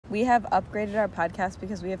We have upgraded our podcast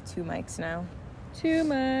because we have 2 mics now. 2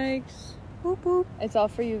 mics. Boop, boop. It's all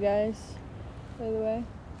for you guys, by the way.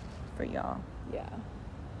 For y'all. Yeah.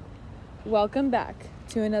 Welcome back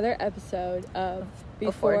to another episode of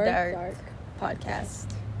Before Dark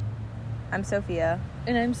podcast. I'm Sophia.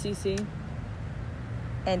 And I'm Cece.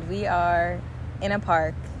 And we are in a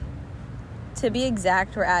park. To be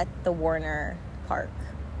exact, we're at the Warner Park.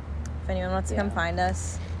 If anyone wants to come find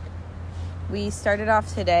us. We started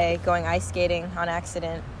off today going ice skating on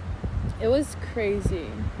accident. It was crazy.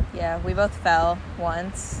 Yeah, we both fell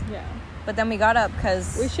once. Yeah. But then we got up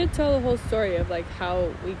because... We should tell the whole story of, like,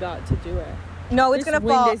 how we got to do it. No, it's going to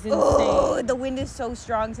fall. This wind is insane. Ooh, the wind is so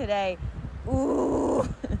strong today. Ooh.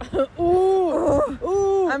 Ooh.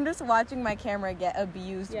 Ooh. I'm just watching my camera get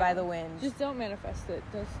abused by the wind. Just don't manifest it.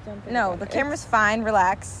 Just don't think No, about the it. camera's fine.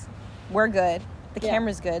 Relax. We're good. The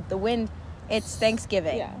camera's good. The wind, it's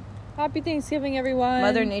Thanksgiving. Yeah. Happy Thanksgiving, everyone.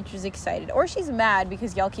 Mother Nature's excited. Or she's mad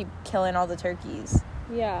because y'all keep killing all the turkeys.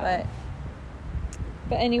 Yeah.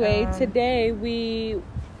 But anyway, today we...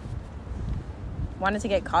 wanted to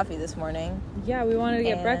get coffee this morning. Yeah, we wanted to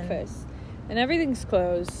get breakfast. And everything's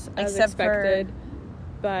closed, as except expected.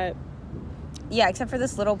 But... Yeah, except for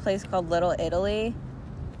this little place called Little Italy.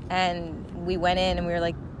 And we went in and we were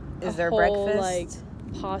like, is there breakfast? Like,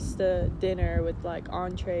 pasta dinner with, like,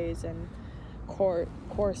 entrees and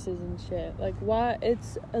courses and shit. Like, what?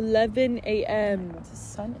 It's 11 a.m. The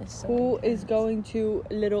sun is so Who intense. is going to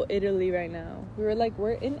Little Italy right now? We were like,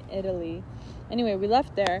 we're in Italy. Anyway, we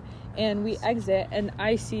left there and we exit and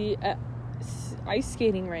I see a ice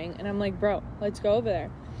skating ring and I'm like, bro, let's go over there.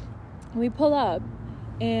 And we pull up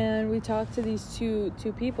and we talk to these two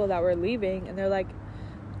people that were leaving and they're like,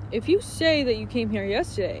 if you say that you came here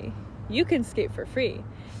yesterday, you can skate for free.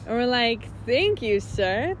 And we're like, thank you,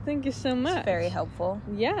 sir. Thank you so much. It's very helpful.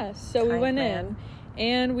 Yeah. So we went in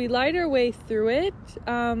and we lied our way through it.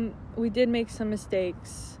 We did make some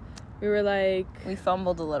mistakes. We were like... We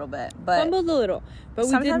fumbled a little bit. But we did make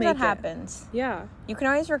sometimes that it. happens. Yeah. You can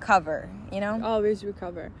always recover, you know? Always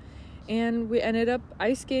recover. And we ended up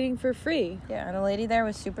ice skating for free. Yeah, and the lady there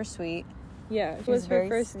was super sweet. Yeah. It was her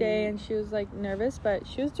first day and she was like nervous, but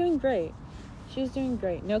she was doing great. She was doing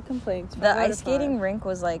great. No complaints. The ice skating rink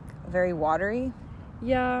was, like, very watery.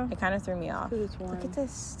 Yeah. It kind of threw me off. It's warm. Look at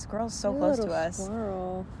this. Squirrel's so close to us.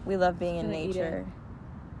 Squirrel. We love being in nature.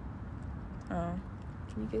 Oh.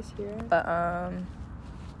 Can you guys hear it? But,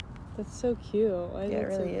 that's so cute. Yeah, it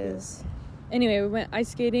really is. Anyway, we went ice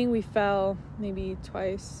skating. We fell maybe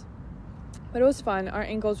twice. But it was fun. Our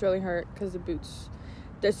ankles really hurt because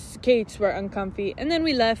the skates were uncomfy. And then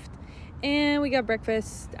we left. And we got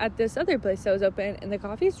breakfast at this other place that was open. And the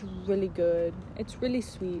coffee is really good. It's really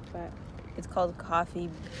sweet, but... It's called Coffee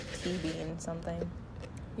Tea Bean something.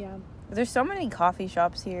 Yeah. There's so many coffee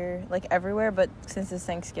shops here, like, everywhere. But since it's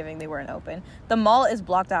Thanksgiving, they weren't open. The mall is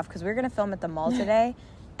blocked off because we were going to film at the mall today.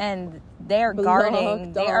 And they are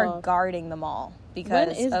guarding the mall. Because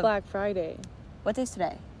when is Black Friday? What day's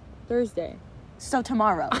today? Thursday. So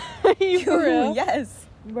tomorrow. Are you for real? Yes.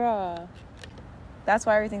 Bruh. That's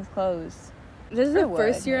why everything's closed. This is the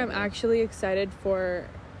first year I'm actually excited for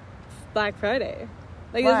Black Friday.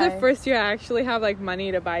 Like, why? This is the first year I actually have, like,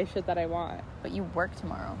 money to buy shit that I want. But you work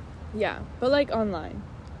tomorrow. Yeah, but, like, online.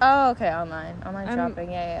 Oh, okay, online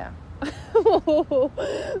shopping. Yeah.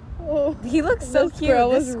 He looks so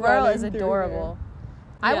cute. This squirrel is adorable.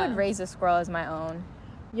 I would raise a squirrel as my own.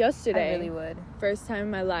 Yesterday, I really would. First time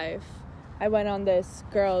in my life, I went on this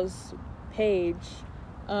girl's page.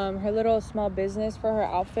 Her little small business for her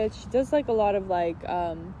outfits. She does, like, a lot of, like,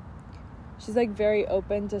 she's, like, very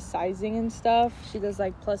open to sizing and stuff. She does,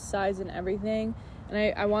 like, plus size and everything.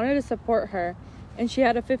 And I wanted to support her. And she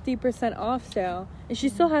had a 50% off sale. And she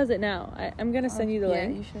still has it now. I'm going to send you the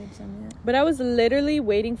link. Yeah, you should send me it. But I was literally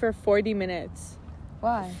waiting for 40 minutes.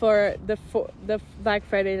 Why? For the Black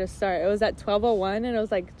Friday to start. It was at 12:01 and it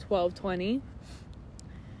was, like, 12:20.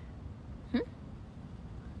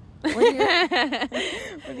 What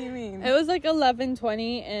do you mean? It was like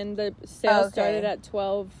 11:20 and the sale started at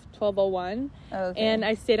 12:01. Okay. And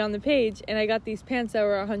I stayed on the page and I got these pants that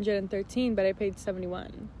were 113, but I paid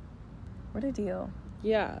 71. What a deal.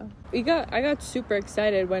 Yeah. I got super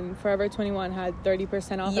excited when Forever 21 had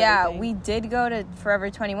 30% off. Yeah, everything. we did go to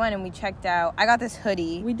Forever 21 and we checked out. I got this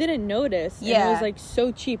hoodie. We didn't notice. Yeah. And it was, like,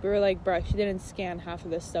 so cheap. We were like, bruh, she didn't scan half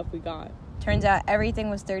of this stuff we got. Turns out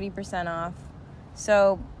everything was 30% off.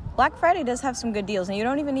 So Black Friday does have some good deals, and you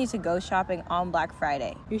don't even need to go shopping on Black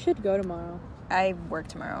Friday. You should go tomorrow. I work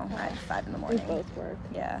tomorrow at 5 in the morning. We both work.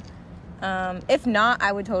 Yeah. If not,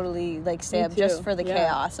 I would totally, like, stay up just for the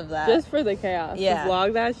chaos of that. Just for the chaos. Yeah. Just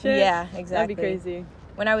vlog that shit? Yeah, exactly. That'd be crazy.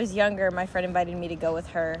 when I was younger, my friend invited me to go with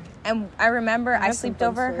her. And I remember I slept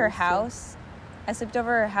over at her house. I slept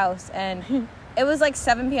over at her house, and it was like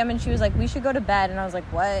 7 p.m. and she was like, we should go to bed. And I was like,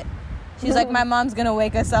 what? She's like, my mom's going to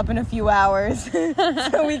wake us up in a few hours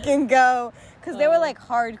so we can go. Because they were like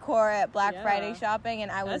hardcore at Black Friday shopping,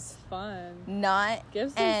 and I was fun. Not.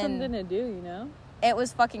 Gives them something to do, you know? It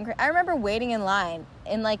was fucking crazy. I remember waiting in line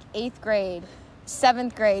in like 8th grade,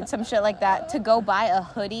 7th grade, some shit like that, to go buy a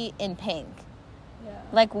hoodie in pink. Yeah.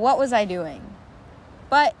 Like, what was I doing?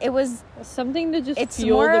 But it was something to just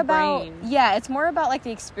fuel the brain. Yeah, it's more about like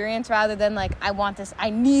the experience rather than like, I want this,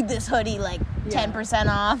 I need this hoodie like 10%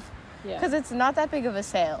 off. Yeah. Because it's not that big of a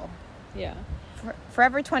sale. Yeah.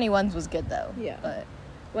 Forever 21's was good though. Yeah. But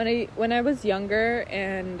when I was younger,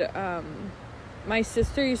 and my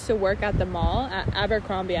sister used to work at the mall at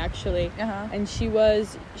Abercrombie actually, and she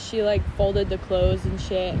like folded the clothes and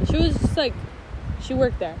shit. And she was just like, she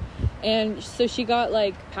worked there, and so she got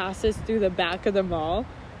like passes through the back of the mall.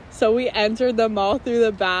 So we entered the mall through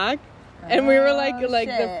the back, and we were like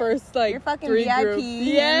the first like you're fucking 3 VIP. groups.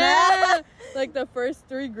 Yeah. Like the first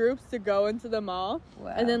 3 groups to go into the mall.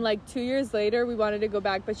 Wow. And then like 2 years later we wanted to go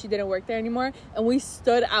back, but she didn't work there anymore, and we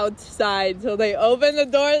stood outside till they opened the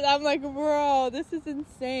doors. I'm like, bro, this is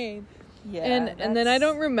insane. Yeah. And then I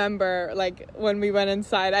don't remember like when we went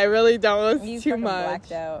inside. I really don't. It was too much.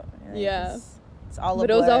 Blacked out. Like, yeah. It's all a But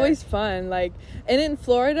blur. it was always fun. Like, and in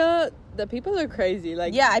Florida, the people are crazy.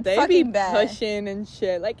 Like, they be pushing and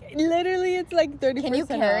shit. Like, literally, it's like 30%. Can you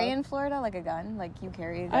carry in Florida like a gun? Like, you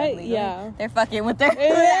carry a gun legally? Yeah. They're fucking with their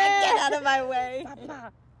get out of my way.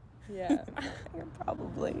 Yeah.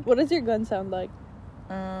 Probably. What does your gun sound like?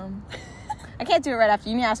 I can't do it right after.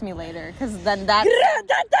 You need to ask me later, because then that.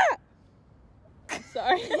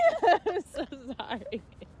 Sorry. I'm so sorry.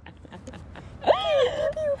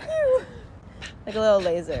 Pew, pew. Like a little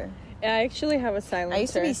laser. Yeah, I actually have a silencer. I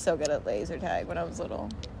used to be so good at laser tag when I was little.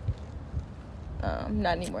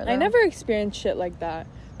 Not anymore though. I never experienced shit like that.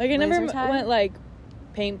 Like, I never went like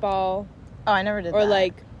paintball. Oh, I never did that. Or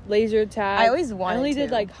like laser tag. I always wanted to. I only did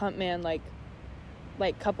like Huntman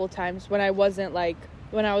like couple times when I wasn't like,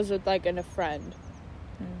 when I was with like a friend.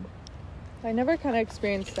 I never kind of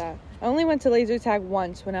experienced that. I only went to laser tag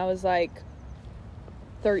once when I was like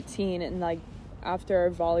 13, and like after a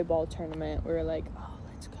volleyball tournament we were like, oh,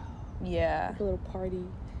 let's go. Yeah. Like a little party.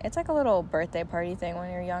 It's like a little birthday party thing when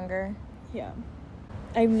you're younger. Yeah.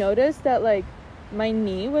 I've noticed that like my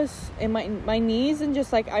knee was in my knees, and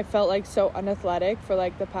just like I felt like so unathletic for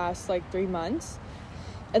like the past like 3 months.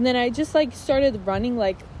 And then I just like started running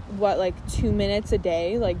like 2 minutes a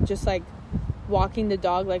day, like just like walking the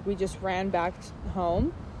dog. Like we just ran back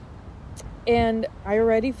home, and I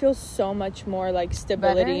already feel so much more like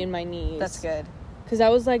stability in my knees. That's good. Because I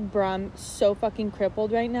was like, bro, I'm so fucking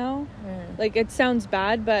crippled right now. Like, it sounds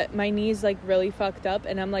bad, but my knee's like really fucked up,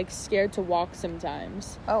 and I'm like scared to walk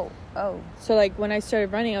sometimes. Oh. So like when I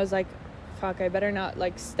started running, I was like, fuck, I better not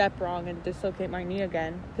like step wrong and dislocate my knee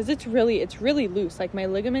again, because it's really loose. Like, my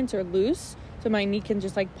ligaments are loose, so my knee can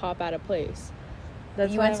just like pop out of place.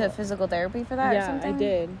 You went to physical therapy for that? Yeah, or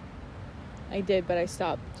something? I did, but I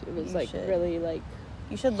stopped. It was really like,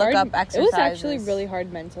 you should look up exercises. It was actually really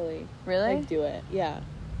hard mentally. Really? Like, do it. Yeah.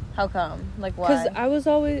 How come? Like, why? Because I was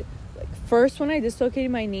always like, first when I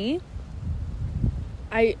dislocated my knee,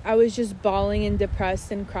 I was just bawling and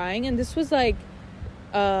depressed and crying, and this was like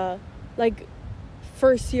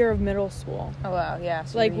first year of middle school. Oh wow, yeah.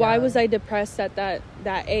 So like, why was I depressed at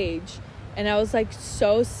that age? And I was like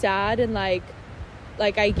so sad, and like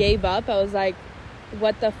I gave up. I was like,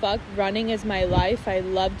 what the fuck? Running is my life. I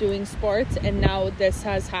love doing sports, and now this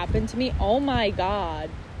has happened to me. Oh my god.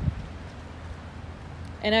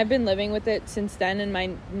 And I've been living with it since then, and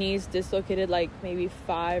my knees dislocated like maybe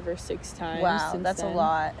 5 or 6 times. Wow, that's a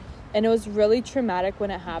lot. And it was really traumatic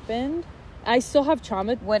when it happened. I still have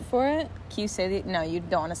trauma for it. Can you say no, you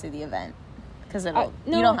don't want to say the event, because you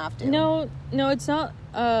don't have to. No, it's not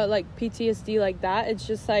like PTSD like that. It's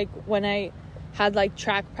just like when I had like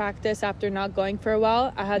track practice after not going for a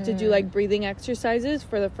while, I had to do like breathing exercises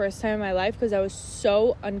for the first time in my life, because I was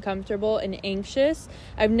so uncomfortable and anxious.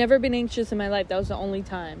 I've never been anxious in my life. That was the only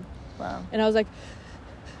time. Wow. And I was like,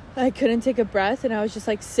 I couldn't take a breath, and I was just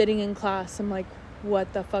like sitting in class. I'm like,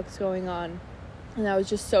 what the fuck's going on? And I was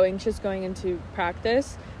just so anxious going into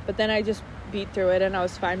practice, but then I just beat through it and I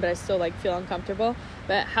was fine, but I still like feel uncomfortable.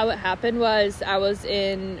 But how it happened was, I was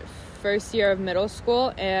in first year of middle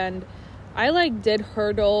school, and I like did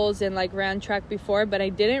hurdles and like ran track before, but I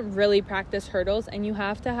didn't really practice hurdles. And you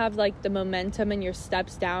have to have like the momentum and your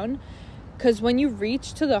steps down, because when you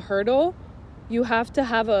reach to the hurdle, you have to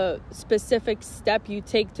have a specific step you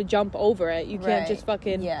take to jump over it. You can't just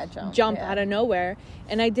fucking jump out of nowhere.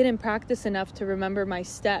 And I didn't practice enough to remember my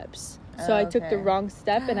steps. So I took the wrong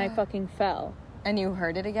step and I fucking fell. And you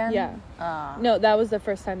heard it again? Yeah. No, that was the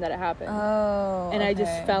first time that it happened. And I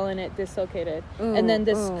just fell and it dislocated. And then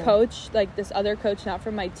this coach, like this other coach, not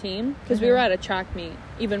from my team, because we were at a track meet,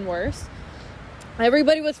 even worse.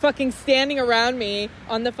 Everybody was fucking standing around me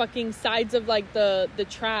on the fucking sides of like the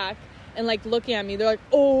track and like looking at me. They're like,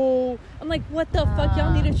 oh, I'm like, what the fuck?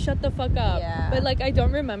 Y'all need to shut the fuck up. But like, I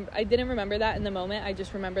didn't remember that in the moment. I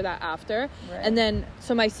just remember that after. And then,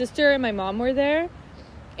 so my sister and my mom were there,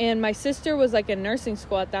 and my sister was like in nursing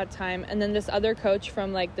school at that time. And then this other coach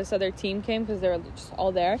from like this other team came, because they were just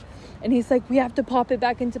all there. And he's like, we have to pop it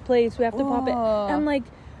back into place. We have to pop it. And I'm like,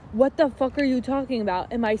 what the fuck are you talking about?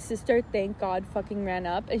 And my sister, thank God, fucking ran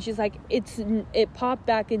up, and she's like, it popped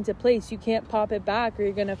back into place. You can't pop it back or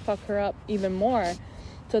you're gonna fuck her up even more.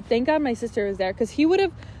 So thank God my sister was there, because he would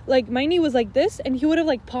have, like, my knee was like this and he would have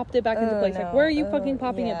like popped it back into place. Like, where are you fucking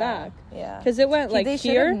popping it back? Because it went like they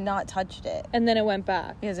here. They should have not touched it. And then it went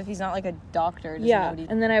back. Because if he's not like a doctor, doesn't know what he...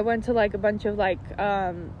 And then I went to like a bunch of like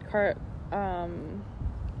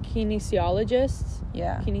kinesiologists.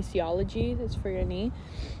 Kinesiology is for your knee.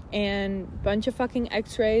 And bunch of fucking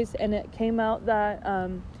x-rays, and it came out that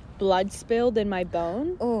blood spilled in my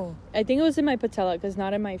bone. I think it was in my patella, because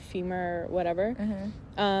not in my femur or whatever.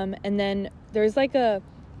 And then there's like they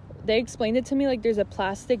explained it to me like there's a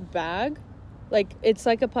plastic bag, like it's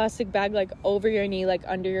like a plastic bag like over your knee, like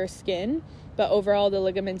under your skin, but over all the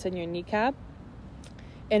ligaments in your kneecap.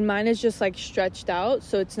 And mine is just like stretched out,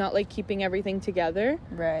 so it's not like keeping everything together.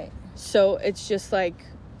 So it's just like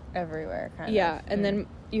everywhere, kind of. And then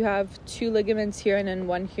you have 2 ligaments here and then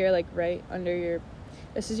one here, like right under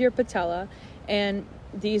this is your patella, and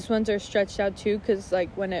these ones are stretched out too, because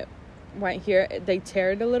like when it went here, they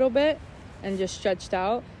teared a little bit and just stretched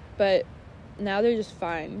out, but now they're just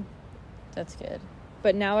fine. That's good.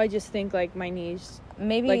 But now I just think like my knees,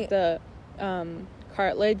 maybe like the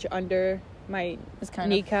cartilage under my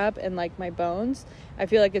kneecap and like my bones, I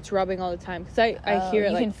feel like it's rubbing all the time, because I hear it,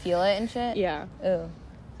 you like, can feel it and shit. So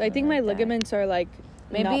I think my ligaments are like,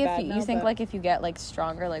 maybe if you think like if you get like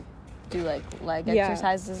stronger, like do like leg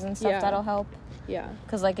exercises and stuff, that'll help.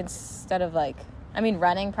 Because like instead of like, I mean,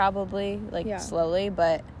 running probably like slowly,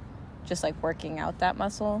 but just like working out that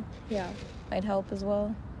muscle might help as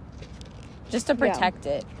well, just to protect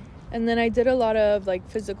it. And then I did a lot of like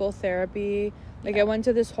physical therapy. Like I went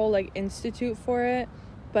to this whole like institute for it,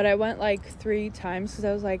 but I went like 3 times because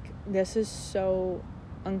I was like, this is so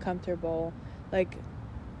uncomfortable. Like,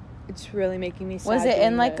 it's really making me sad. Was it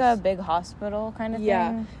in like a big hospital kind of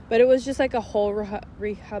thing? But it was just like a whole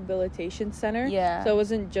rehabilitation center. So it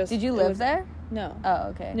wasn't just... Did you live there? No. Oh,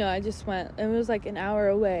 okay. No, I just went. It was like an hour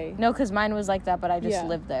away. No, because mine was like that, but I just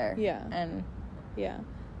lived there. And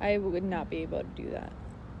I would not be able to do that.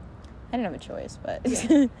 I didn't have a choice, but...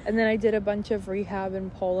 And then I did a bunch of rehab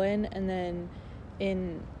in Poland, and then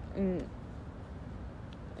in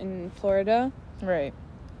Florida.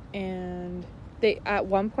 And they, at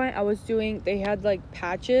one point I was doing, they had like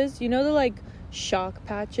patches, you know, the like shock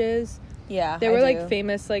patches. They were like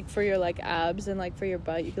famous like for your like abs and like for your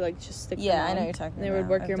butt. You could like just stick them on. I know you're talking about. And they would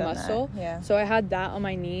work your muscle. So I had that on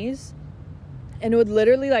my knees, and it would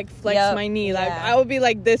literally like flex my knee. Like I would be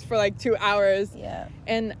like this for like 2 hours.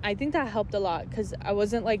 And I think that helped a lot, because I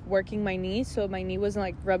wasn't like working my knee, so my knee wasn't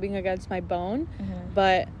like rubbing against my bone,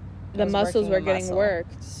 but the muscles were getting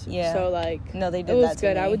worked. So like, no, they did. It was that to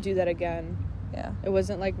good. me. I would do that again. It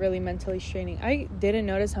wasn't like really mentally straining. I didn't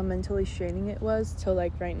notice how mentally straining it was till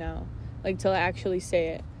like right now, like till I actually say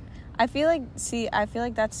it. I feel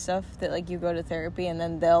like that's stuff that like you go to therapy and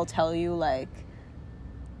then they'll tell you, like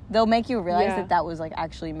they'll make you realize that was like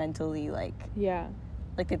actually mentally like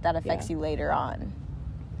like that affects you later on.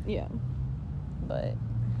 But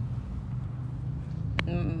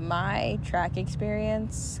my track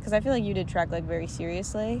experience, because I feel like you did track like very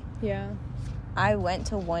seriously. I went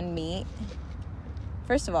to one meet.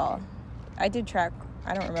 First of all, I did track,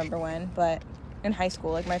 I don't remember when, but in high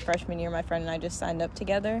school, like my freshman year, my friend and I just signed up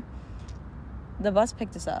together. The bus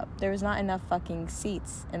picked us up. There was not enough fucking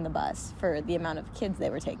seats in the bus for the amount of kids they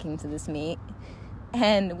were taking to this meet.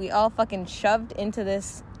 And we all fucking shoved into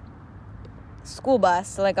this school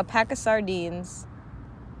bus, like a pack of sardines.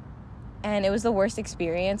 And it was the worst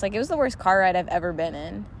experience. Like, it was the worst car ride I've ever been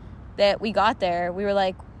in. That we got there, we were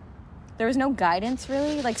like, there was no guidance,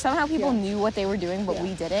 really. Like, somehow people knew what they were doing, but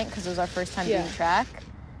we didn't, because it was our first time doing track.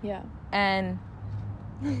 And...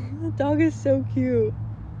 the dog is so cute.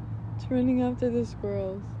 It's running after the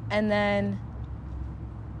squirrels. And then...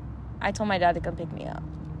 I told my dad to come pick me up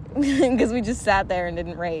because we just sat there and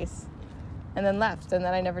didn't race and then left, and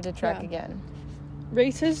then I never did track again.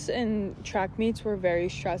 Races and track meets were very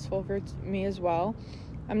stressful for me as well.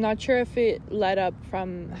 I'm not sure if it led up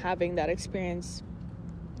from having that experience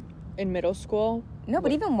in middle school. No,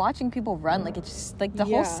 but even watching people run, like, it's just, like, the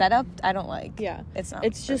whole setup, I don't like. Yeah. It's not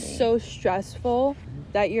It's just me. so stressful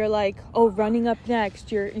that you're like, oh, running up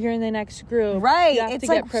next, you're in the next group. Right. You have It's,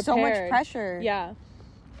 to like, get prepared. so much pressure. Yeah.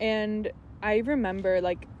 And I remember,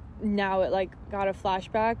 like, now it, like, got a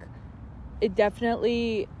flashback. It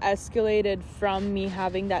definitely escalated from me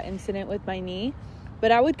having that incident with my knee.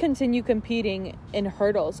 But I would continue competing in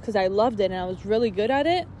hurdles because I loved it and I was really good at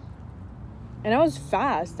it. And I was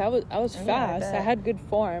fast. I was fast. I had good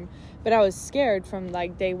form. But I was scared from,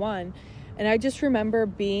 like, day one. And I just remember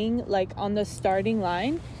being, like, on the starting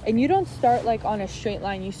line. And you don't start, like, on a straight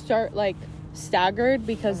line. You start, like, staggered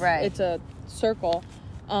because it's a circle.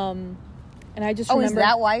 And I just remember... is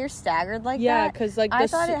that why you're staggered like that? Yeah, because, like, I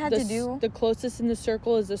thought it had to do... The closest in the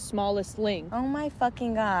circle is the smallest link. Oh, my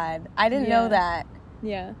fucking God. I didn't know that.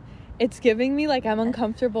 Yeah. It's giving me, like, I'm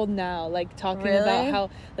uncomfortable now, like, talking about how,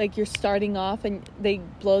 like, you're starting off and they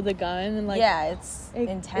blow the gun and, like... Yeah, it's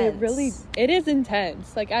intense. It is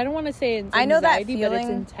intense. Like, I don't want to say it's I know anxiety, that but it's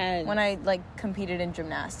feeling intense. when I, like, competed in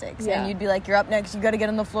gymnastics. Yeah. And you'd be like, you're up next, you got to get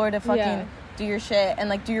on the floor to fucking do your shit and,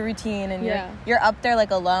 like, do your routine. And you're up there, like,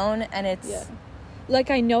 alone, and it's... Yeah. Like,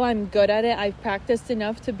 I know I'm good at it. I've practiced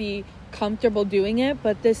enough to be comfortable doing it,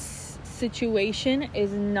 but this situation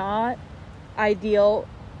is not ideal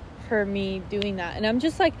for me doing that. And I'm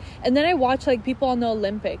just like, and then I watch, like, people on the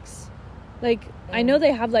Olympics, like, I know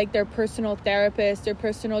they have, like, their personal therapists, their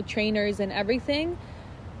personal trainers and everything,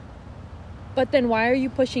 but then why are you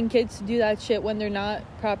pushing kids to do that shit when they're not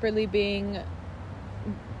properly being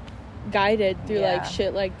guided through like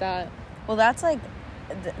shit like that? Well, that's like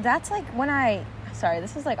when sorry,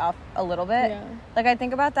 this is like off a little bit. Like, I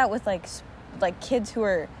think about that with like kids who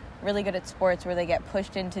are really good at sports, where they get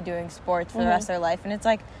pushed into doing sports for the rest of their life, and it's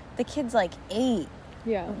like the kid's like 8.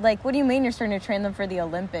 Like, what do you mean you're starting to train them for the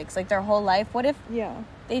Olympics? Like, their whole life? What if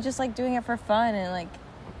they just like doing it for fun, and like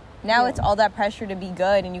now it's all that pressure to be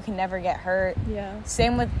good and you can never get hurt.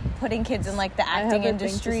 Same with putting kids in like the acting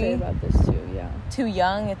industry. I have a thing to say about this too. Too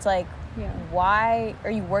young. It's like, why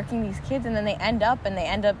are you working these kids? And then they end up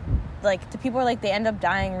like, the people are like, they end up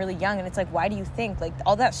dying really young, and it's like, why do you think, like,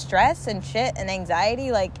 all that stress and shit and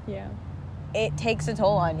anxiety, like, it takes a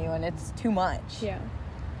toll on you, and it's too much.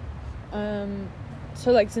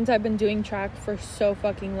 So, like, since I've been doing track for so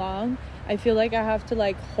fucking long, I feel like I have to,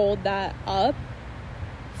 like, hold that up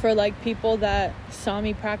for, like, people that saw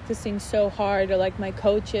me practicing so hard, or, like, my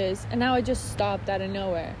coaches, and now I just stopped out of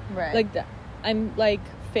nowhere. Like, I'm, like,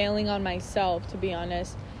 failing on myself, to be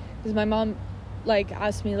honest, because my mom, like,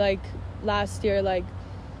 asked me, like, last year, like,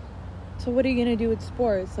 so what are you gonna do with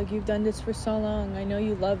sports? Like, you've done this for so long, I know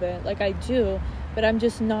you love it. Like, I do, but I'm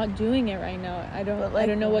just not doing it right now. I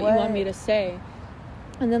don't know what you want me to say.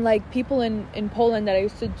 And then, like, people in Poland that I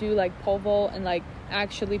used to do, like, pole vault and, like,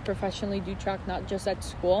 actually professionally do track, not just at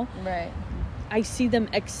school, I see them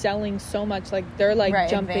excelling so much. Like, they're, like,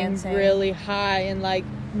 jumping advancing really high, and, like,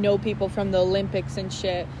 know people from the Olympics and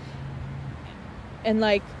shit, and,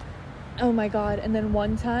 like, oh my God. And then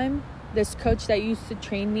one time, this coach that used to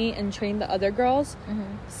train me and train the other girls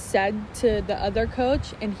said to the other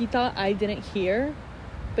coach, and he thought I didn't hear,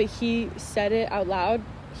 but he said it out loud.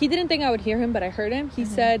 He didn't think I would hear him, but I heard him. He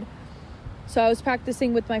said, so I was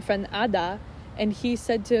practicing with my friend Ada, and he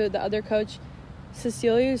said to the other coach,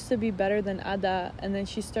 Cecilia used to be better than Ada, and then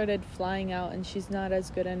she started flying out, and she's not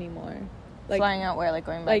as good anymore. Like, flying out where? Like,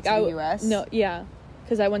 going back to the U.S.? No, yeah,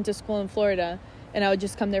 because I went to school in Florida, and I would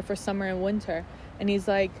just come there for summer and winter. And he's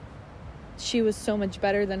like, she was so much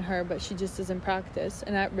better than her, but she just doesn't practice.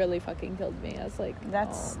 And that really fucking killed me. I was like,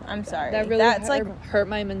 that's, oh I'm sorry. That really hurt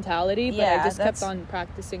my mentality, but I just kept on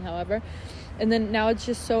practicing, however. And then now it's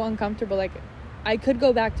just so uncomfortable. Like, I could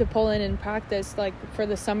go back to Poland and practice, like, for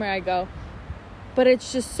the summer I go, but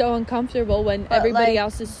it's just so uncomfortable when everybody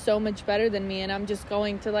else is so much better than me, and I'm just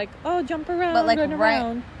going to, like, oh, jump around, but, like, run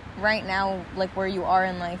around. Right now, like, where you are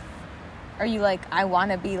in life, are you like, I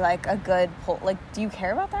want to be, like, a good like, do you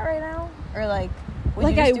care about that right now? Or, like, would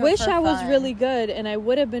you just I do wish it for I was fun? really good, and I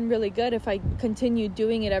would have been really good if I continued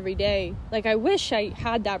doing it every day. Like, I wish I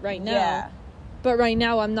had that right now. But right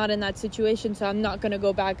now, I'm not in that situation, so I'm not going to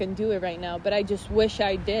go back and do it right now. But I just wish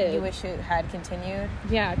I did. You wish it had continued?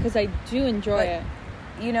 Yeah, because I do enjoy it.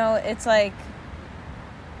 You know, it's like,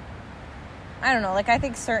 I don't know, like, I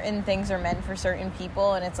think certain things are meant for certain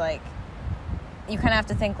people, and it's like, you kind of have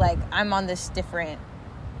to think, like, I'm on this different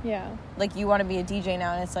Yeah. Like, you want to be a DJ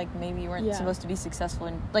now, and it's like, maybe you weren't Yeah. supposed to be successful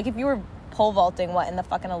in, like, if you were pole vaulting, in the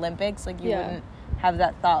fucking Olympics, like, you Yeah. wouldn't have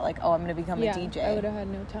that thought, like, oh, I'm going to become a DJ. I would have had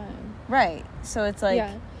no time. Right. So it's like,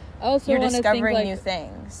 I also you're wanna discovering think, new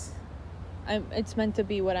things. It's meant to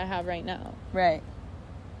be what I have right now. Right.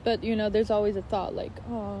 But, you know, there's always a thought, like,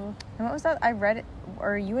 oh. And what was that? I read it,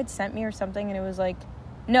 or you had sent me or something, and it was like,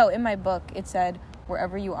 no, in my book, it said,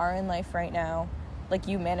 wherever you are in life right now, like,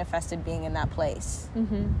 you manifested being in that place.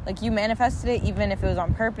 Mm-hmm. Like, you manifested it, even if it was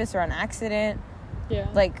on purpose or on accident. Yeah.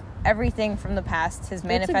 Like, everything from the past has That's a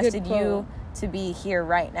manifested good you quote. to be here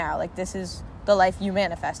right now. Like, this is the life you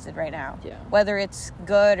manifested right now. Yeah. Whether it's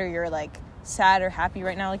good or you're, like, sad or happy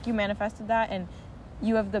right now, like, you manifested that, and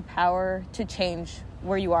you have the power to change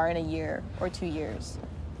where you are in a year or 2 years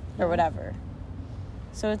or whatever.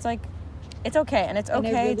 So it's like, it's okay. And it's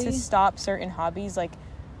okay to stop certain hobbies. Like,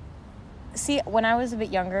 see, when I was a bit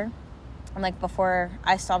younger, and, like, before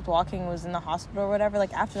I stopped walking, was in the hospital or whatever,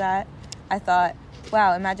 like, after that, I thought,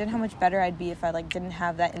 wow, imagine how much better I'd be if I, like, didn't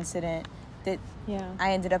have that incident that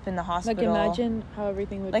I ended up in the hospital. Like, imagine how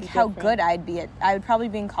everything would like, be how different. good I'd be at. I would probably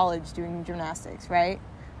be in college doing gymnastics, right?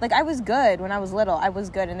 Like, I was good when I was little. I was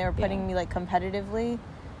good, and they were putting me, like, competitively.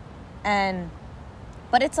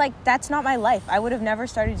 But it's like, that's not my life. I would have never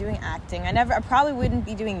started doing acting. I probably wouldn't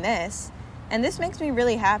be doing this. And this makes me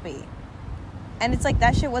really happy. And it's like,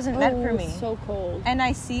 that shit wasn't meant for me. It's so cold. And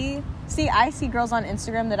I see girls on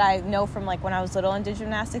Instagram that I know from, like, when I was little and did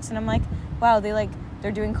gymnastics, and I'm like, wow,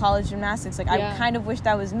 they're doing college gymnastics. Like, I kind of wish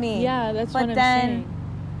that was me. Yeah, that's what I'm saying.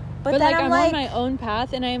 But then like, I'm on my own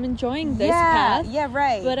path, and I am enjoying this path. Yeah,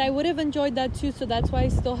 right. But I would have enjoyed that too, so that's why I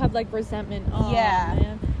still have, like, resentment. Oh,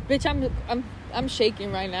 man. Bitch, I'm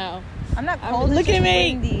shaking right now. I'm not cold. Look at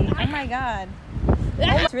me. Windy. Oh my god.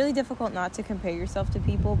 It's really difficult not to compare yourself to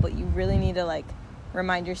people, but you really need to, like,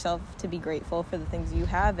 remind yourself to be grateful for the things you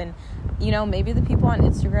have. And, you know, maybe the people on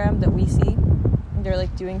Instagram that we see, they're,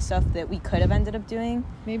 like, doing stuff that we could have ended up doing.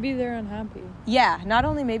 Maybe they're unhappy. Yeah, not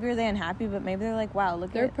only maybe are they unhappy, but maybe they're like, wow,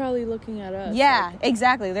 they're probably looking at us. Yeah, like,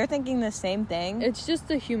 exactly. They're thinking the same thing. It's just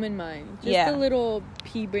the human mind. Just the little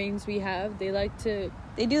pea brains we have. They like to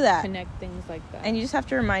do that. Connect things like that. And you just have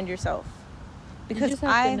to remind yourself. Because you just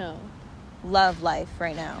have to know. Love life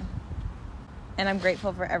right now. And I'm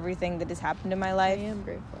grateful for everything that has happened in my life. I am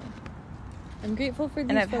grateful. I'm grateful for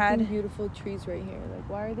these fucking beautiful trees right here. Like,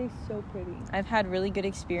 why are they so pretty? I've had really good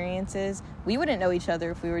experiences. We wouldn't know each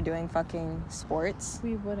other if we were doing fucking sports.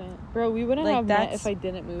 We wouldn't. Bro, we wouldn't have met if I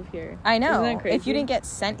didn't move here. I know. Isn't that crazy? If you didn't get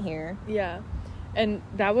sent here. Yeah. And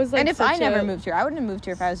that was, like, and if I never moved here, I wouldn't have moved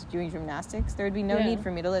here if I was doing gymnastics. There would be no need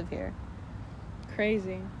for me to live here.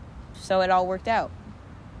 Crazy. So it all worked out.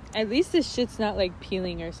 At least this shit's not, like,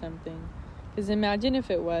 peeling or something. Because imagine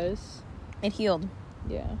if it was. It healed.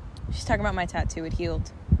 Yeah. She's talking about my tattoo. It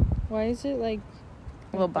healed. Why is it, like,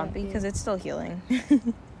 a little bumpy? Because it's still healing.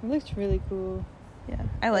 It looks really cool. Yeah,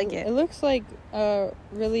 I like it. It looks like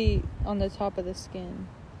really on the top of the skin.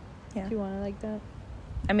 Yeah. Do you want it like that?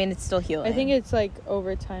 I mean, it's still healing. I think it's like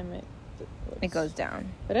over time it goes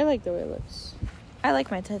down. But I like the way it looks. I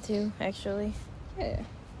like my tattoo, actually. Yeah.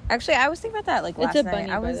 Actually, I was thinking about that, like, last night.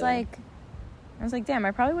 I was like, damn,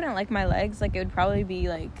 I probably wouldn't like my legs. Like, it would probably be,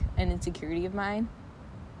 like, an insecurity of mine.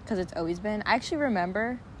 Because it's always been. I actually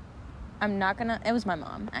remember, it was my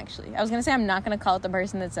mom, actually. I was going to say I'm not going to call it the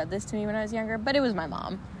person that said this to me when I was younger, but it was my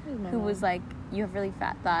mom. Who was like, you have really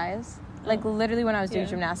fat thighs. Like, literally when I was doing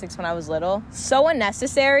gymnastics when I was little. So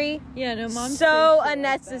unnecessary. Yeah, no, mom. So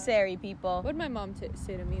unnecessary, like people. What did my mom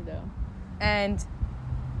say to me, though? And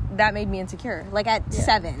that made me insecure. Like, at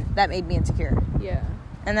 7, that made me insecure. Yeah.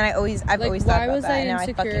 And then I've always thought about that. Why was I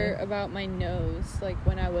insecure about my nose, like,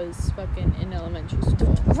 when I was fucking in elementary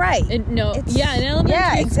school? Right. In elementary school.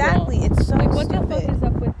 Yeah, exactly. It's so like, what stupid. the fuck is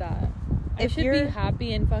up with that? I should be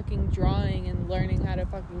happy and fucking drawing and learning how to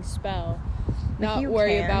fucking spell. Not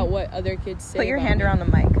worry about what other kids say. Put your hand around the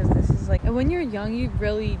mic, because this is like... And when you're young, you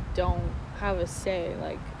really don't have a say.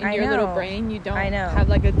 Like, in your little brain, you don't have,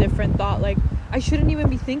 like, a different thought. Like, I shouldn't even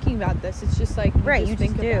be thinking about this. It's just like, you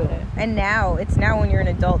just do. About it. And it's now when you're an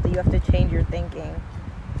adult that you have to change your thinking,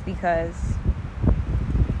 because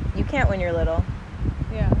you can't when you're little.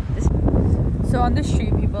 Yeah. So on the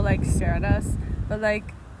street, people, like, stare at us, but,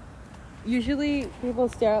 like, usually people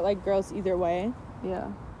stare at, like, girls either way. Yeah.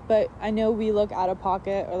 But I know we look out of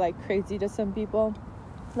pocket or, like, crazy to some people.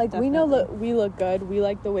 Like, Definitely. we know we look good. We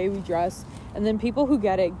like the way we dress. And then people who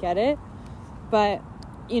get it. But,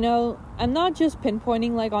 you know, I'm not just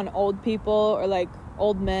pinpointing, like, on old people or, like,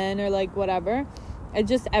 old men or, like, whatever. It's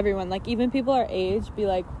just everyone. Like, even people our age be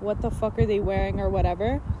like, what the fuck are they wearing or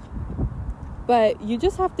whatever. But you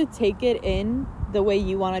just have to take it in the way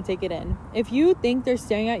you want to take it in. If you think they're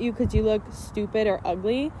staring at you because you look stupid or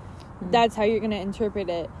ugly, that's how you're going to interpret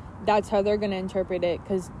it. That's how they're going to interpret it,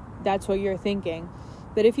 because that's what you're thinking.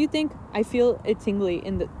 But if you think, I feel it tingly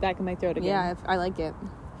in the back of my throat again. Yeah, I like it.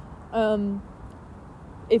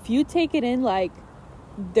 If you take it in like,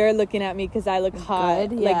 they're looking at me because I look hot.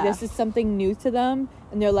 Good, yeah. Like, this is something new to them.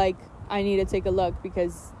 And they're like, I need to take a look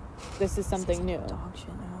because this is something new. Dog shit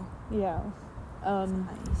now. Yeah.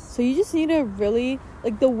 Nice. So you just need to really,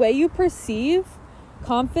 like, the way you perceive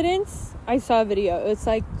confidence. I saw a video. It's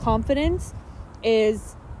like confidence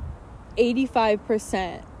is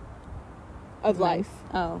 85% of life.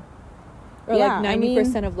 Oh. Or like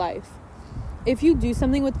 90% of life. If you do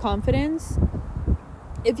something with confidence,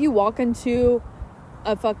 if you walk into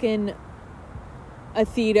a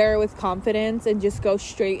theater with confidence and just go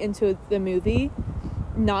straight into the movie,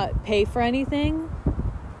 not pay for anything,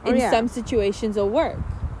 in some situations it'll work.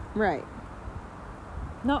 Right.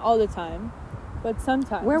 Not all the time, but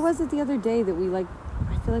sometimes. Where was it the other day that we, like,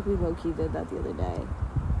 I feel like we low-key did that the other day.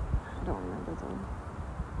 I don't remember, though.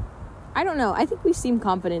 I don't know. I think we seem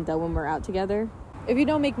confident, though, when we're out together. If you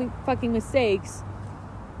don't make fucking mistakes,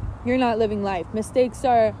 you're not living life. Mistakes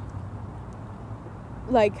are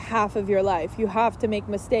like half of your life. You have to make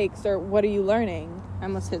mistakes, or what are you learning? I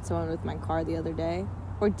almost hit someone with my car the other day.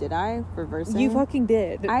 Or did I? Reversing? You fucking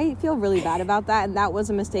did. I feel really bad about that, and that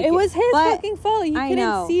was a mistake. It was his fucking fault. You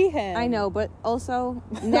couldn't see him. I know, but also...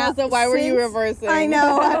 Now, so why were you reversing? I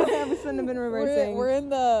know. I shouldn't have been reversing.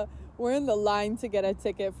 We're in the line to get a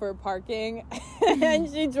ticket for parking,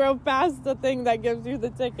 and she drove past the thing that gives you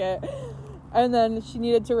the ticket. And then she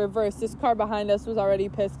needed to reverse. This car behind us was already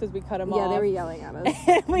pissed because we cut him off. Yeah, they were yelling at us.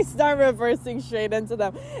 And we start reversing straight into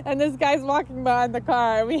them. And this guy's walking behind the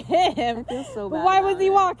car, and we hit him. I feel so bad. Why was he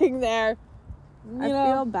walking there? I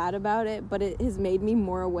feel bad about it, but it has made me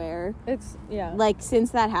more aware. Yeah. Like,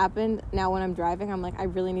 since that happened, now when I'm driving, I'm like, I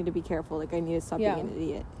really need to be careful. Like, I need to stop being an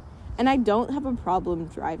idiot. And I don't have a problem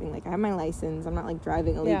driving. Like, I have my license. I'm not, like,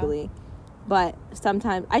 driving illegally. Yeah. But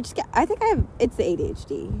sometimes, it's the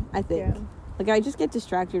ADHD, I think. Yeah. Like, I just get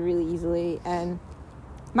distracted really easily, and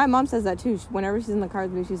my mom says that, too. Whenever she's in the car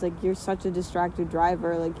with me, she's like, you're such a distracted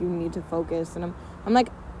driver, like, you need to focus, and I'm like,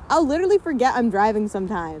 I'll literally forget I'm driving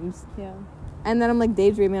sometimes. Yeah. And then I'm, like,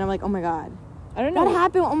 daydreaming, and I'm like, oh, my God. I don't know. That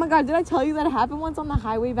happened, oh, my God, did I tell you that happened once on the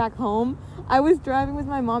highway back home? I was driving with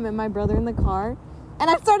my mom and my brother in the car, and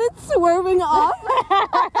I started swerving off.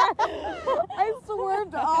 I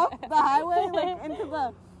swerved off the highway, like, into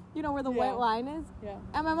the... You know where the white line is? Yeah.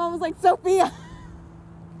 And my mom was like, Sophia!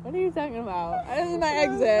 What are you talking about? This is my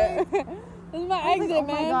exit. This is my exit, like,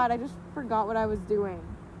 man. Oh my God, I just forgot what I was doing.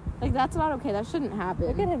 Like, that's not okay. That shouldn't happen.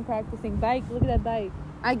 Look at him practicing bike. Look at that bike.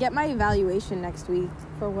 I get my evaluation next week.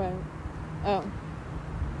 For what? Oh.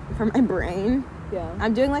 For my brain. Yeah.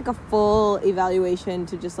 I'm doing, like, a full evaluation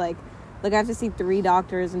to just, like, I have to see 3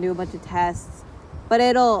 doctors and do a bunch of tests. But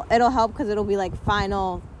it'll help because it'll be, like,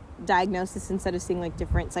 final diagnosis instead of seeing, like,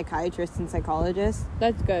 different psychiatrists and psychologists.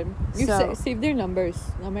 That's good. You save their numbers.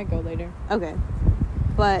 I might go later. Okay.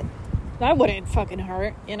 But that wouldn't fucking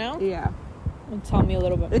hurt, you know? Yeah. And tell me a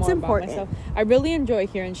little bit more about myself. I really enjoy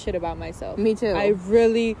hearing shit about myself. Me too. I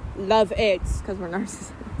really love it. Because we're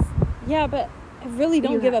narcissists. Yeah, but I really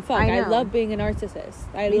don't give a fuck. I love being a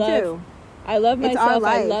narcissist. Me too. I love myself.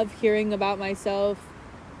 I love hearing about myself.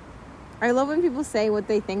 I love when people say what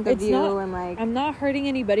they think of you, and, like... I'm not hurting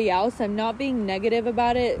anybody else. I'm not being negative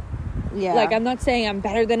about it. Yeah. Like, I'm not saying I'm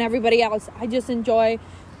better than everybody else. I just enjoy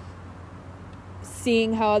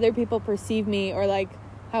seeing how other people perceive me, or, like,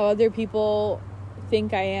 how other people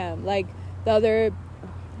think I am. Like, the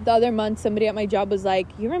other month, somebody at my job was like,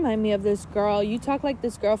 you remind me of this girl. You talk like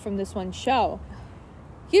this girl from this one show.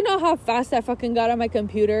 You know how fast I fucking got on my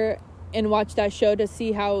computer and watched that show to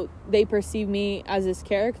see how they perceive me as this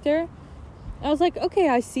character? I was like, okay,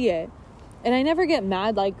 I see it. And I never get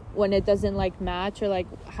mad, like, when it doesn't, like, match or, like,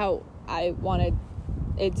 how I wanted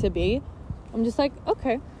it to be. I'm just like,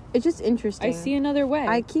 okay. It's just interesting. I see another way.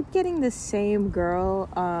 I keep getting the same girl,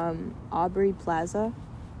 Aubrey Plaza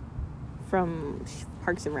from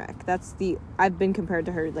Parks and Rec. I've been compared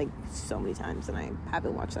to her, like, so many times, and I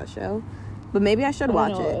haven't watched that show. But maybe I should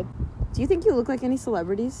watch it. Do you think you look like any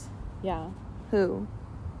celebrities? Yeah. Who?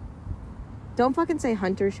 Don't fucking say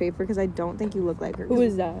Hunter Schafer, because I don't think you look like her. Who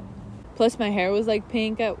is that? Plus, my hair was, like,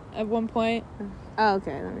 pink at one point. Oh,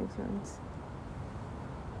 okay. That makes sense.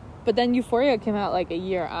 But then Euphoria came out, like, a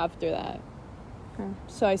year after that. Okay.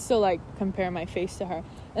 So I still, like, compare my face to her.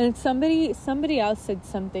 And somebody else said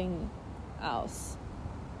something else.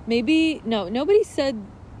 Nobody said...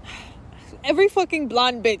 Every fucking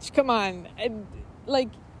blonde bitch, come on. Like,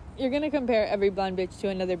 you're gonna compare every blonde bitch to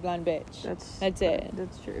another blonde bitch. That's it.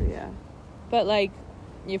 That's true, yeah. But, like,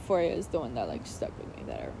 Euphoria is the one that, like, stuck with me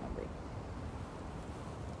that I remembered.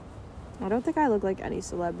 I don't think I look like any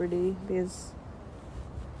celebrity because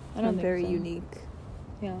I'm very unique.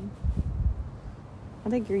 Yeah. I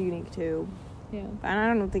think you're unique too. Yeah. And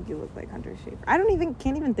I don't think you look like Hunter Schafer. I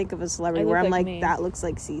can't even think of a celebrity where I'm like, that looks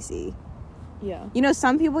like Cece. Yeah. You know,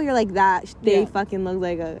 some people you're like that, they fucking look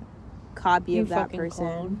like a copy of that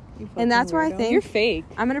person. And that's where I think you're fake.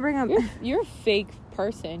 I'm gonna bring up you're a fake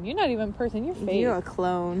person. You're not even a person, you're fake. You're a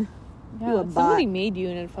clone. Yeah, you're a bot. somebody made you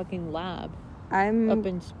in a fucking lab. I'm up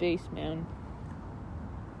in space, man.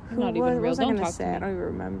 Not even real. Don't talk to me. I don't even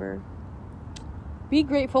remember. Be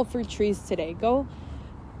grateful for trees today. Go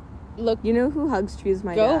look. You know who hugs trees?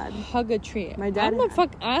 My dad. Go hug a tree. My dad.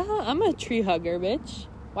 I'm a tree hugger, bitch.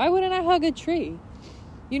 Why wouldn't I hug a tree?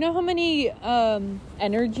 You know how many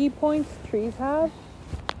energy points trees have?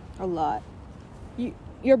 A lot.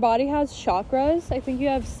 Your body has chakras. I think you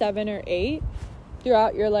have 7 or 8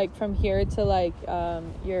 throughout your, like, from here to, like,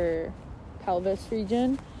 your pelvis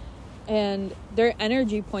region. And they're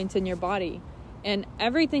energy points in your body. And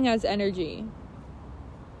everything has energy.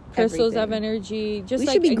 Crystals have energy. Just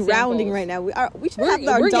we should be grounding right now. We should have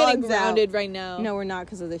our dogs getting grounded right now. No, we're not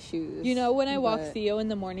because of the shoes. You know, when I walk Theo in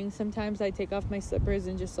the morning, sometimes I take off my slippers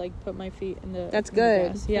and just, like, put my feet in the. That's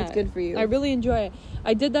good. Grass. Yeah, that's good for you. I really enjoy it.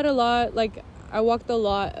 I did that a lot. Like, I walked a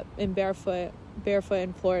lot in barefoot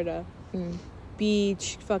in Florida.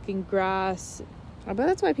 Beach, fucking grass. I bet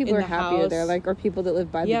that's why people are happier there, like, or people that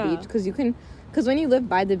live by the beach, because when you live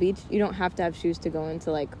by the beach, you don't have to have shoes to go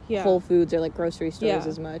into, like, Whole Foods or, like, grocery stores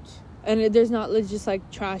as much. And there's not just, like,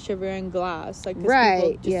 trash everywhere in glass, like, people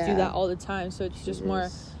just do that all the time, so it's just more.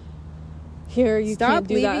 Here, you can't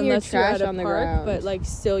do that unless you're at a park, but, like,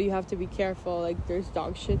 still you have to be careful. Like, there's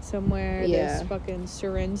dog shit somewhere, there's fucking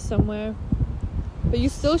syringe somewhere, but you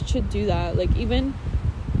still should do that. Like, even,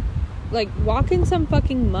 like, walk in some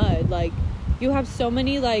fucking mud. Like, you have so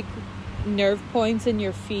many, like, nerve points in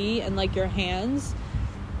your feet and, like, your hands,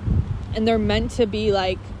 and they're meant to be,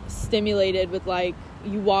 like, stimulated with, like,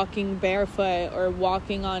 you walking barefoot or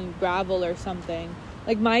walking on gravel or something.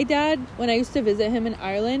 Like, my dad, when I used to visit him in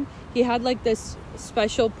Ireland, he had, like, this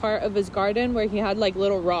special part of his garden where he had, like,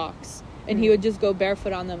 little rocks, and he would just go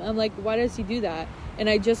barefoot on them. I'm like, why does he do that? And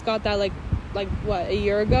I just got that, like what, a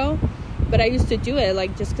year ago? But I used to do it,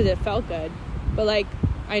 like, just because it felt good. But, like,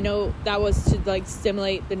 I know that was to, like,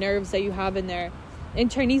 stimulate the nerves that you have in there. In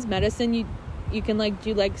Chinese medicine, you can, like,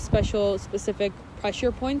 do, like, specific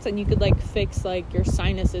pressure points, and you could, like, fix, like, your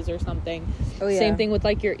sinuses or something. Same thing with,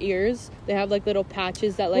 like, your ears. They have, like, little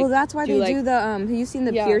patches that, like, that's why they do the have you seen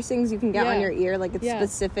the piercings you can get on your ear? Like, it's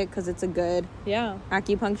specific because it's a good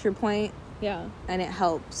acupuncture point. And it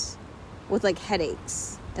helps with, like,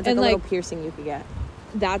 headaches. It's like a little piercing you could get.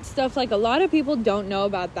 That stuff, like, a lot of people don't know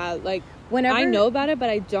about that. Like, I know about it, but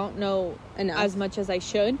I don't know as much as I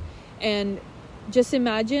should. And just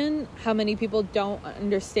imagine how many people don't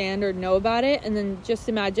understand or know about it, and then just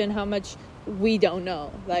imagine how much we don't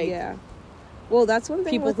know. Like, well, that's one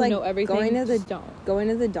thing people with, who like, know everything going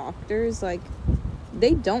to the doctors. Like,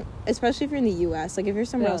 they don't, especially if you're in the U.S. Like, if you're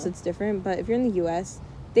somewhere else, it's different. But if you're in the U.S.,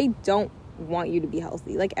 they don't want you to be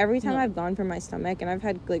healthy. Like, every time I've gone for my stomach, and I've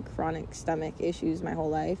had, like, chronic stomach issues my whole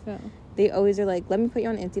life, they always are like, let me put you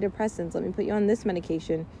on antidepressants, let me put you on this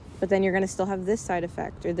medication, but then you're gonna still have this side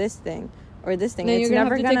effect or this thing or this thing. And it's you're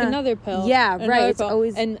never gonna have to take another pill. It's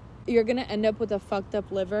always, and you're gonna end up with a fucked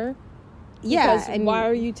up liver. And why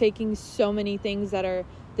are you taking so many things that are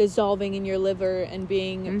dissolving in your liver and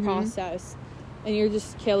being processed, and you're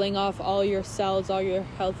just killing off all your cells, all your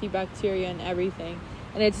healthy bacteria and everything?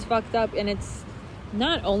 And it's fucked up. And it's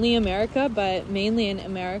not only America, but mainly in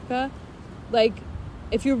America. Like,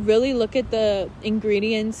 if you really look at the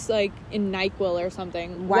ingredients, like in NyQuil or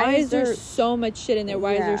something, why is there so much shit in there?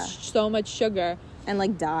 Why is there so much sugar? And,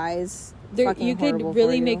 like, dyes. You could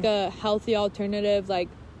really make a healthy alternative. Like,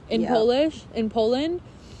 in Poland,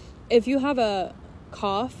 if you have a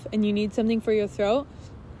cough and you need something for your throat,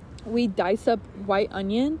 we dice up white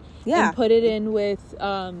onion and put it in with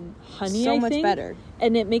honey. So much better.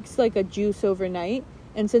 And it makes, like, a juice overnight.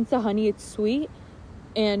 And since the honey, it's sweet,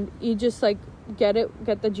 and you just, like, get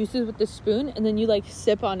the juices with the spoon, and then you, like,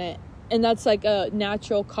 sip on it, and that's, like, a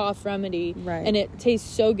natural cough remedy. Right. And it tastes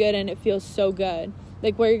so good, and it feels so good.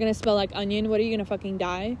 Like, where you're gonna smell like onion, what are you gonna fucking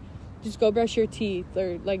die? Just go brush your teeth,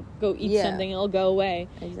 or, like, go eat something, and it'll go away.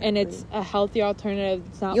 Exactly. And it's a healthy alternative.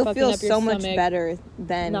 It's not fucking up your stomach. You'll feel so much better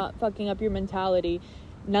than not fucking up your mentality.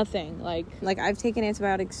 Nothing. Like, I've taken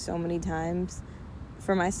antibiotics so many times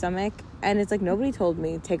for my stomach, and it's like, nobody told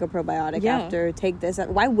me take a probiotic Yeah. after, take this.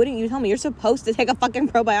 Why wouldn't you tell me? You're supposed to take a fucking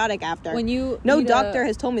probiotic after. When you No doctor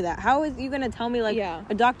has told me that. How is you going to tell me, like, Yeah.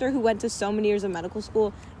 a doctor who went to so many years of medical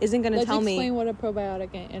school isn't going to tell me? Let's explain what a probiotic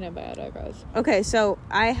and antibiotic is. Okay, so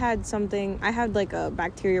I had like a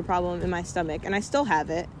bacteria problem in my stomach, and I still have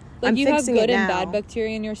it. Like, I'm you have fixing good it and now. bad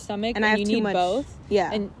bacteria in your stomach, And and I have you too need much- both.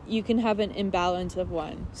 Yeah. And you can have an imbalance of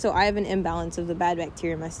one. So I have an imbalance of the bad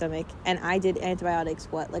bacteria in my stomach, and I did antibiotics,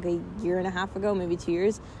 like a year and a half ago, maybe 2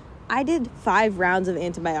 years. I did 5 rounds of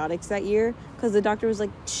antibiotics that year because the doctor was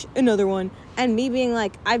like, another one. And me being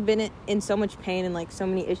like, I've been in so much pain and, like, so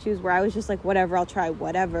many issues where I was just like, whatever, I'll try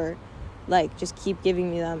whatever. Like, just keep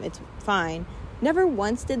giving me them. It's fine. Never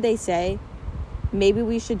once did they say, maybe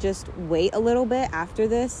we should just wait a little bit after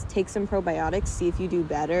this, take some probiotics, see if you do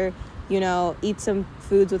better, you know, eat some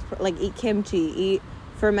foods with, like, eat kimchi, eat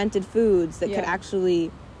fermented foods that could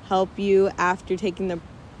actually help you after taking the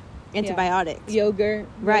antibiotics. Yogurt.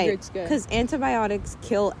 Right. Yogurt's good. Because antibiotics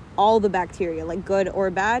kill all the bacteria, like good or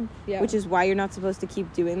bad, Yeah. which is why you're not supposed to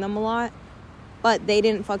keep doing them a lot. But they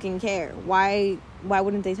didn't fucking care. Why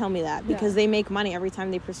wouldn't they tell me that? Because they make money every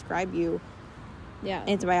time they prescribe you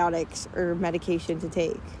antibiotics or medication to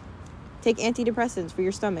take. Take antidepressants for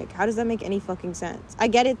your stomach. How does that make any fucking sense? I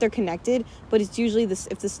get it, they're connected, but it's usually this: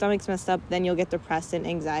 if the stomach's messed up, then you'll get depressed and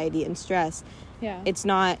anxiety and stress. Yeah. It's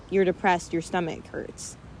not you're depressed, your stomach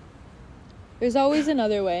hurts. There's always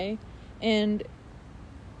another way. And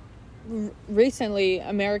recently,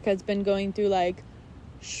 America's been going through, like,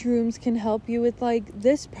 shrooms can help you with, like,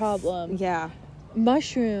 this problem. Yeah.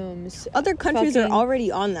 Mushrooms. Other countries are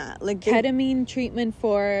already on that. Like, ketamine treatment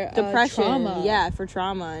for depression. trauma. Yeah, for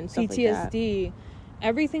trauma and stuff PTSD. like that.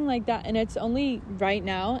 Everything like that. And it's only right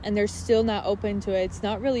now, and they're still not open to it. It's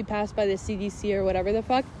not really passed by the CDC or whatever the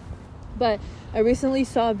fuck. But I recently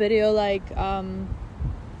saw a video, like,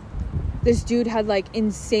 this dude had, like,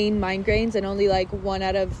 insane migraines, and only, like, 1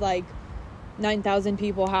 out of, like, 9,000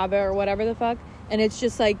 people have it, or whatever the fuck. And it's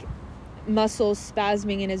just, like, muscles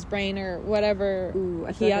spasming in his brain, or whatever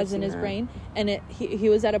he has in his brain. And he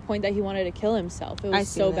was at a point that he wanted to kill himself. It was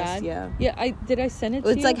so bad. Yeah. Did I send it to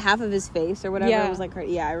you? It's like half of his face or whatever. Yeah. It was like,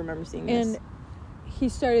 yeah, I remember seeing this. And he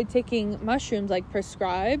started taking mushrooms, like,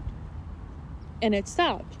 prescribed, and it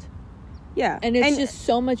stopped. Yeah. And it's just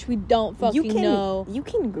so much we don't fucking know. You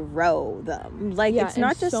can grow them. Like, it's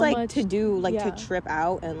not just, so like, much, to do, like, to trip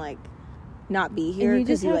out and, like, not be here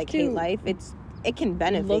because you, like, hate life. It can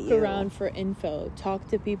benefit you. Look around for info. Talk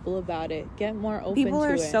to people about it. Get more open to it. People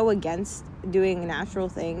are so against doing natural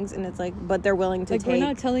things, and it's like, but they're willing to take we're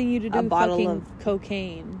not telling you to do a bottle fucking of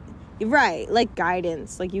cocaine. Right. Like,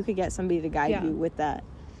 guidance. Like, you could get somebody to guide you with that.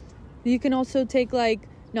 You can also take, like,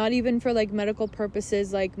 not even for, like, medical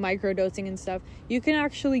purposes, like microdosing and stuff. You can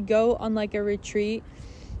actually go on, like, a retreat.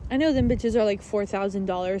 I know them bitches are, like,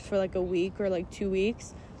 $4,000 for, like, a week or, like, 2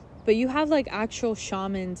 weeks. But you have, like, actual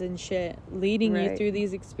shamans and shit leading you through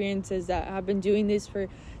these experiences that have been doing this for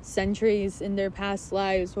centuries in their past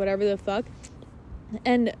lives, whatever the fuck.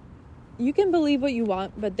 And you can believe what you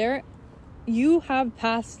want, but you have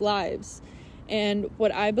past lives. And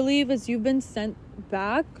what I believe is you've been sent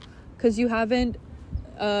back because you haven't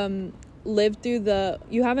lived through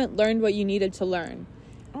you haven't learned what you needed to learn.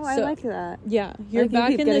 Oh, I like that. Yeah, you're like,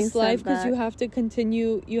 back in this life because you have to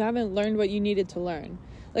continue. You haven't learned what you needed to learn.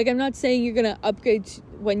 Like, I'm not saying you're gonna upgrade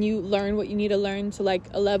when you learn what you need to learn to, like,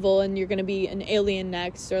 a level and you're gonna be an alien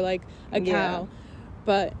next, or, like, a cow.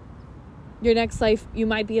 But your next life, you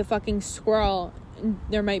might be a fucking squirrel, and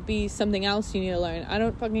there might be something else you need to learn. I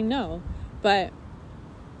don't fucking know. But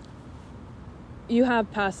you have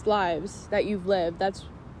past lives that you've lived.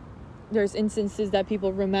 There's instances that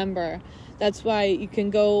people remember. That's why you can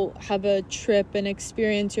go have a trip and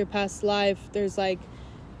experience your past life. There's, like,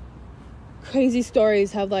 crazy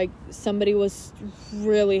stories how, like, somebody was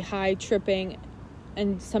really high tripping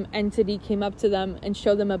and some entity came up to them and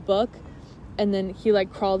showed them a book, and then he,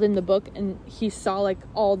 like, crawled in the book and he saw, like,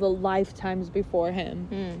 all the lifetimes before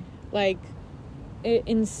him. Like,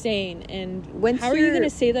 insane. And how are you gonna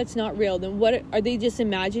say that's not real? Then what are they just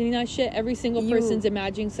imagining that shit? Every single person's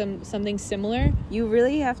imagining something similar. You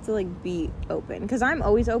really have to, like, be open, because I'm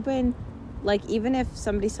always open. Like, even if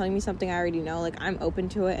somebody's telling me something I already know, like, I'm open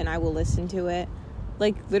to it and I will listen to it.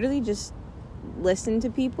 Like, literally just listen to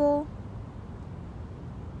people.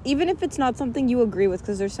 Even if it's not something you agree with,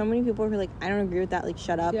 because there's so many people who are like, I don't agree with that, like,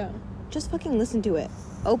 shut up. Yeah. Just fucking listen to it.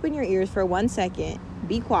 Open your ears for 1 second.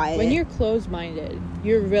 Be quiet. When you're closed-minded,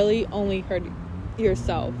 you're really only hurting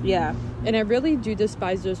yourself. Yeah. And I really do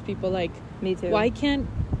despise those people. Like, me too. Why can't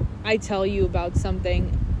I tell you about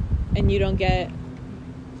something and you don't get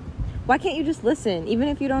why can't you just listen? Even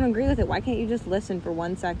if you don't agree with it, why can't you just listen for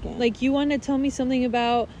 1 second? Like, you want to tell me something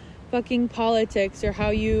about fucking politics or how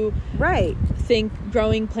you right think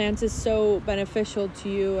growing plants is so beneficial to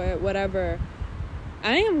you or whatever.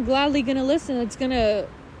 I am gladly gonna listen. It's gonna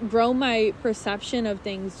grow my perception of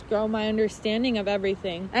things, grow my understanding of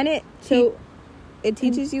everything. And it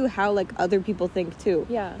teaches you how, like, other people think too.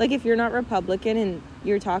 Yeah. Like, if you're not Republican and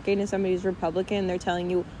you're talking to somebody who's Republican, they're telling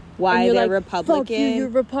you why they're like, Republican. Fuck you, you're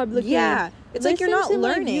Republican. Yeah. It's like you're not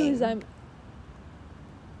learning.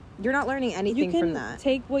 You're not learning anything from that. You can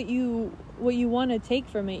take what you want to take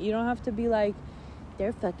from it. You don't have to be like,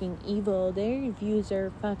 they're fucking evil, their views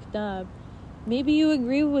are fucked up. Maybe you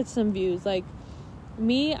agree with some views. Like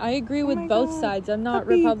me, I agree with both sides. I'm not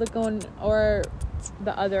Republican or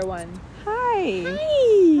the other one. Hi.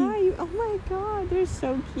 Oh my god, they're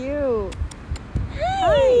so cute.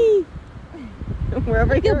 Hi. We're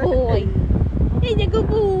over here. Good boy. He's a good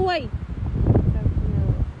boy.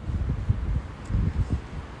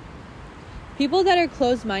 People that are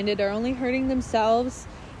closed-minded are only hurting themselves,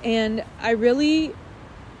 and I really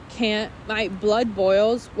can't. My blood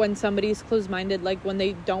boils when somebody's closed-minded, like when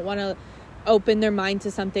they don't want to open their mind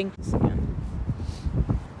to something.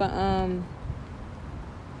 But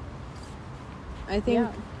I think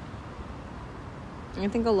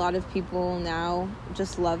a lot of people now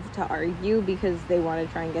just love to argue because they want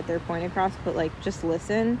to try and get their point across, but like, just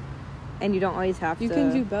listen, and you don't always have to. You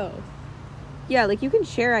can do both. Yeah, like, you can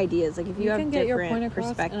share ideas. Like, if you have can get different your point across,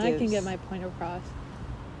 perspectives, and I can get my point across,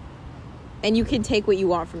 and you can take what you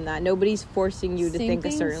want from that. Nobody's forcing you to think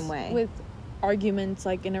a certain way. With arguments,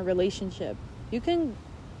 like in a relationship, you can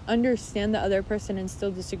understand the other person and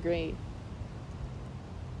still disagree,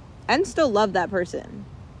 and still love that person.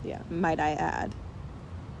 Yeah, might I add.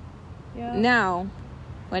 Yeah. Now,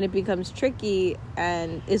 when it becomes tricky,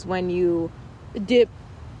 and is when you dip.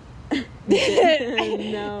 No.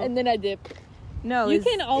 And then I dip. No, you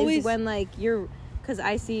can always when, like, you're, because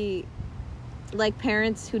I see, like,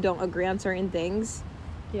 parents who don't agree on certain things.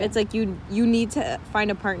 Yeah. It's like you need to find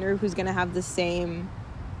a partner who's gonna have the same,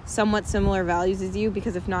 somewhat similar values as you,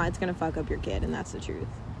 because if not, it's gonna fuck up your kid, and that's the truth.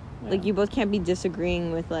 Yeah. Like, you both can't be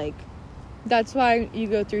disagreeing with, like. That's why you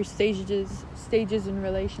go through stages in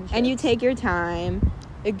relationships, and you take your time.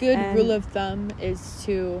 A good rule of thumb is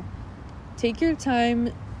to take your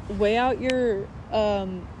time, weigh out your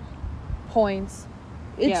points.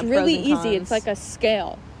 It's really easy. It's like a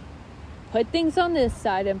scale. Put things on this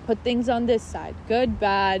side and put things on this side. Good,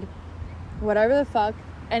 bad, whatever the fuck.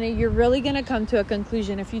 And you're really going to come to a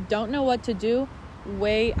conclusion. If you don't know what to do,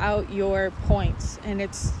 weigh out your points. And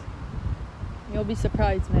you'll be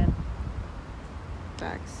surprised, man.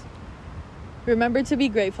 Facts. Remember to be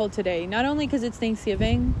grateful today. Not only because it's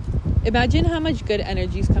Thanksgiving. Imagine how much good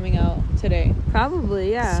energy is coming out today.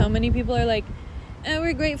 Probably, yeah. So many people are like, oh,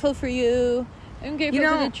 we're grateful for you. I'm grateful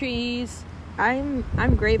for the trees. I'm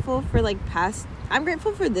grateful for, like, I'm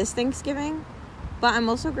grateful for this Thanksgiving, but I'm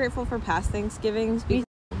also grateful for past Thanksgivings.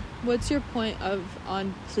 What's your point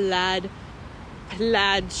on plaid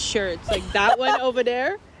shirts? Like that one over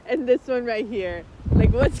there and this one right here.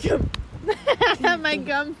 Like, what's your... My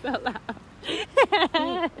gum fell out.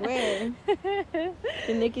 Where?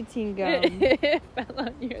 The nicotine gum. It fell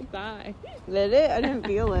on your thigh. Did it? I didn't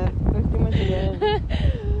feel it. There's too much again.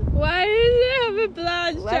 Why does it have a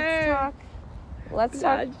plaid shirt? Let's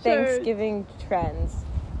talk Thanksgiving trends.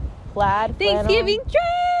 Plaid Thanksgiving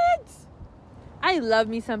trends! I love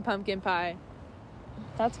me some pumpkin pie.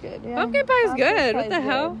 That's good, yeah. Pumpkin pie is good. What the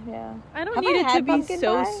hell? Yeah. I don't need it to be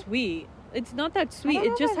so sweet. It's not that sweet.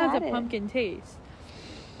 It just has a pumpkin taste.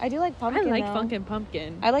 I do like pumpkin. I like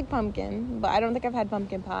pumpkin. I like pumpkin, but I don't think I've had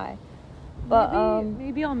pumpkin pie. But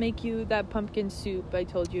maybe I'll make you that pumpkin soup I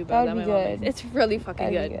told you about. That would be good. It's really fucking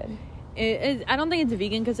good. I don't think it's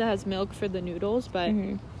vegan because it has milk for the noodles, but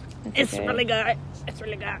it's really good. It's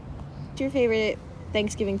really good. What's your favorite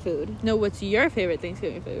Thanksgiving food? No, what's your favorite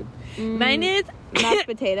Thanksgiving food? Mine is mashed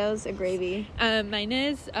potatoes, a gravy. Mine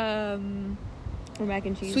is or mac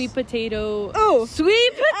and cheese. Sweet potato. Oh,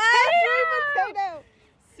 sweet potato. Sweet potato.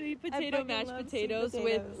 Sweet potato mashed potatoes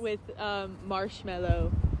with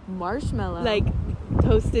marshmallow. Marshmallow. Like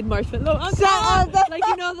toasted marshmallow. Like,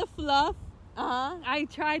 you know, the fluff. I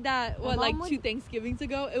tried that 2 Thanksgivings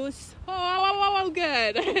ago. It was so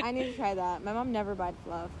good. I need to try that. My mom never bought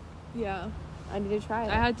fluff. Yeah, I need to try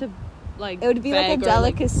it. I had to it would be like a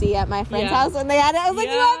delicacy at my friend's house when they had it. I was like,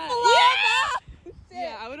 you want fluff?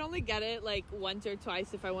 Yeah, I would only get it like once or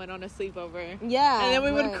twice if I went on a sleepover. Yeah, and then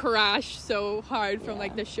we would crash so hard from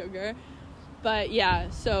like the sugar. But yeah,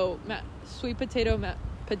 so sweet potato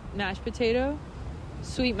mashed potato,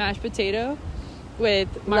 sweet mashed potato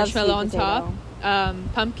with marshmallow on sweet top.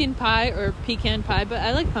 Pumpkin pie or pecan pie, but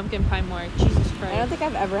I like pumpkin pie more. Jesus Christ. I don't think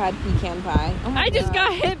I've ever had pecan pie. Oh my I just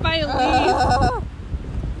got hit by a leaf.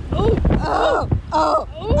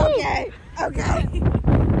 Okay.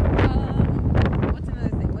 What's another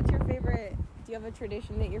thing? What's your favorite? Do you have a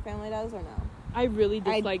tradition that your family does or no? I really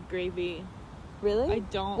dislike gravy. Really? I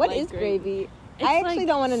don't. What like is gravy? It's I actually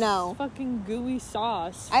don't want to know. Fucking gooey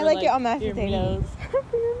sauce. I for, like it on mashed your potatoes.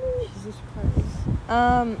 meat. Jesus Christ.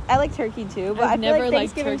 I like turkey too, but I've I feel never like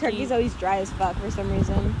liked Thanksgiving turkey. turkey's always dry as fuck for some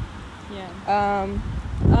reason. Yeah.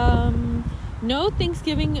 No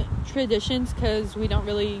Thanksgiving traditions because we don't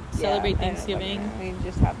really celebrate Thanksgiving. We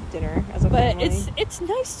just have dinner as a But family. it's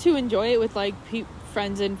nice to enjoy it with like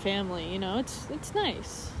friends and family. You know, it's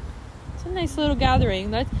nice. It's a nice little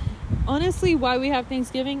gathering. That's honestly why we have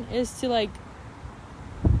Thanksgiving, is to like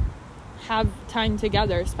have time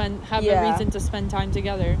together, have a reason to spend time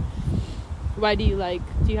together. Why do you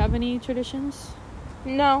have any traditions?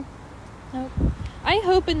 No. Nope. I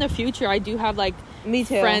hope in the future I do have like Me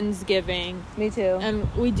too. Friendsgiving. Me too.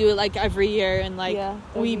 And we do it like every year, and like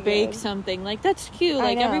we bake good. something. Like that's cute. I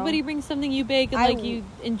Like know. everybody brings something you bake, and like you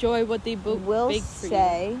enjoy what they baked for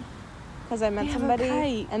you. Because I met They have a somebody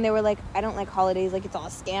kite. and they were like, I don't like holidays, like it's all a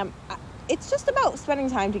scam. It's just about spending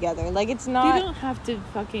time together. Like it's not. You don't have to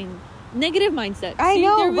fucking negative mindset. I See,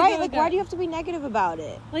 know, there we right? go Like, why again. do you have to be negative about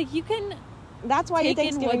it? Like you can That's why your take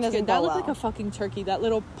in Thanksgiving what's doesn't good. go That well. looked like a fucking turkey. That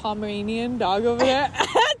little Pomeranian dog over there.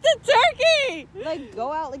 That's a turkey. Like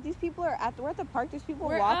go out. Like these people are we're at the park. There's people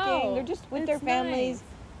We're walking. out. They're just with It's their families. nice.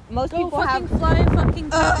 Most Go people fucking have fly a fucking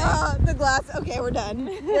kite. the glass. Okay, we're done.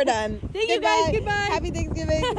 We're done. Thank you guys. Goodbye. Happy Thanksgiving.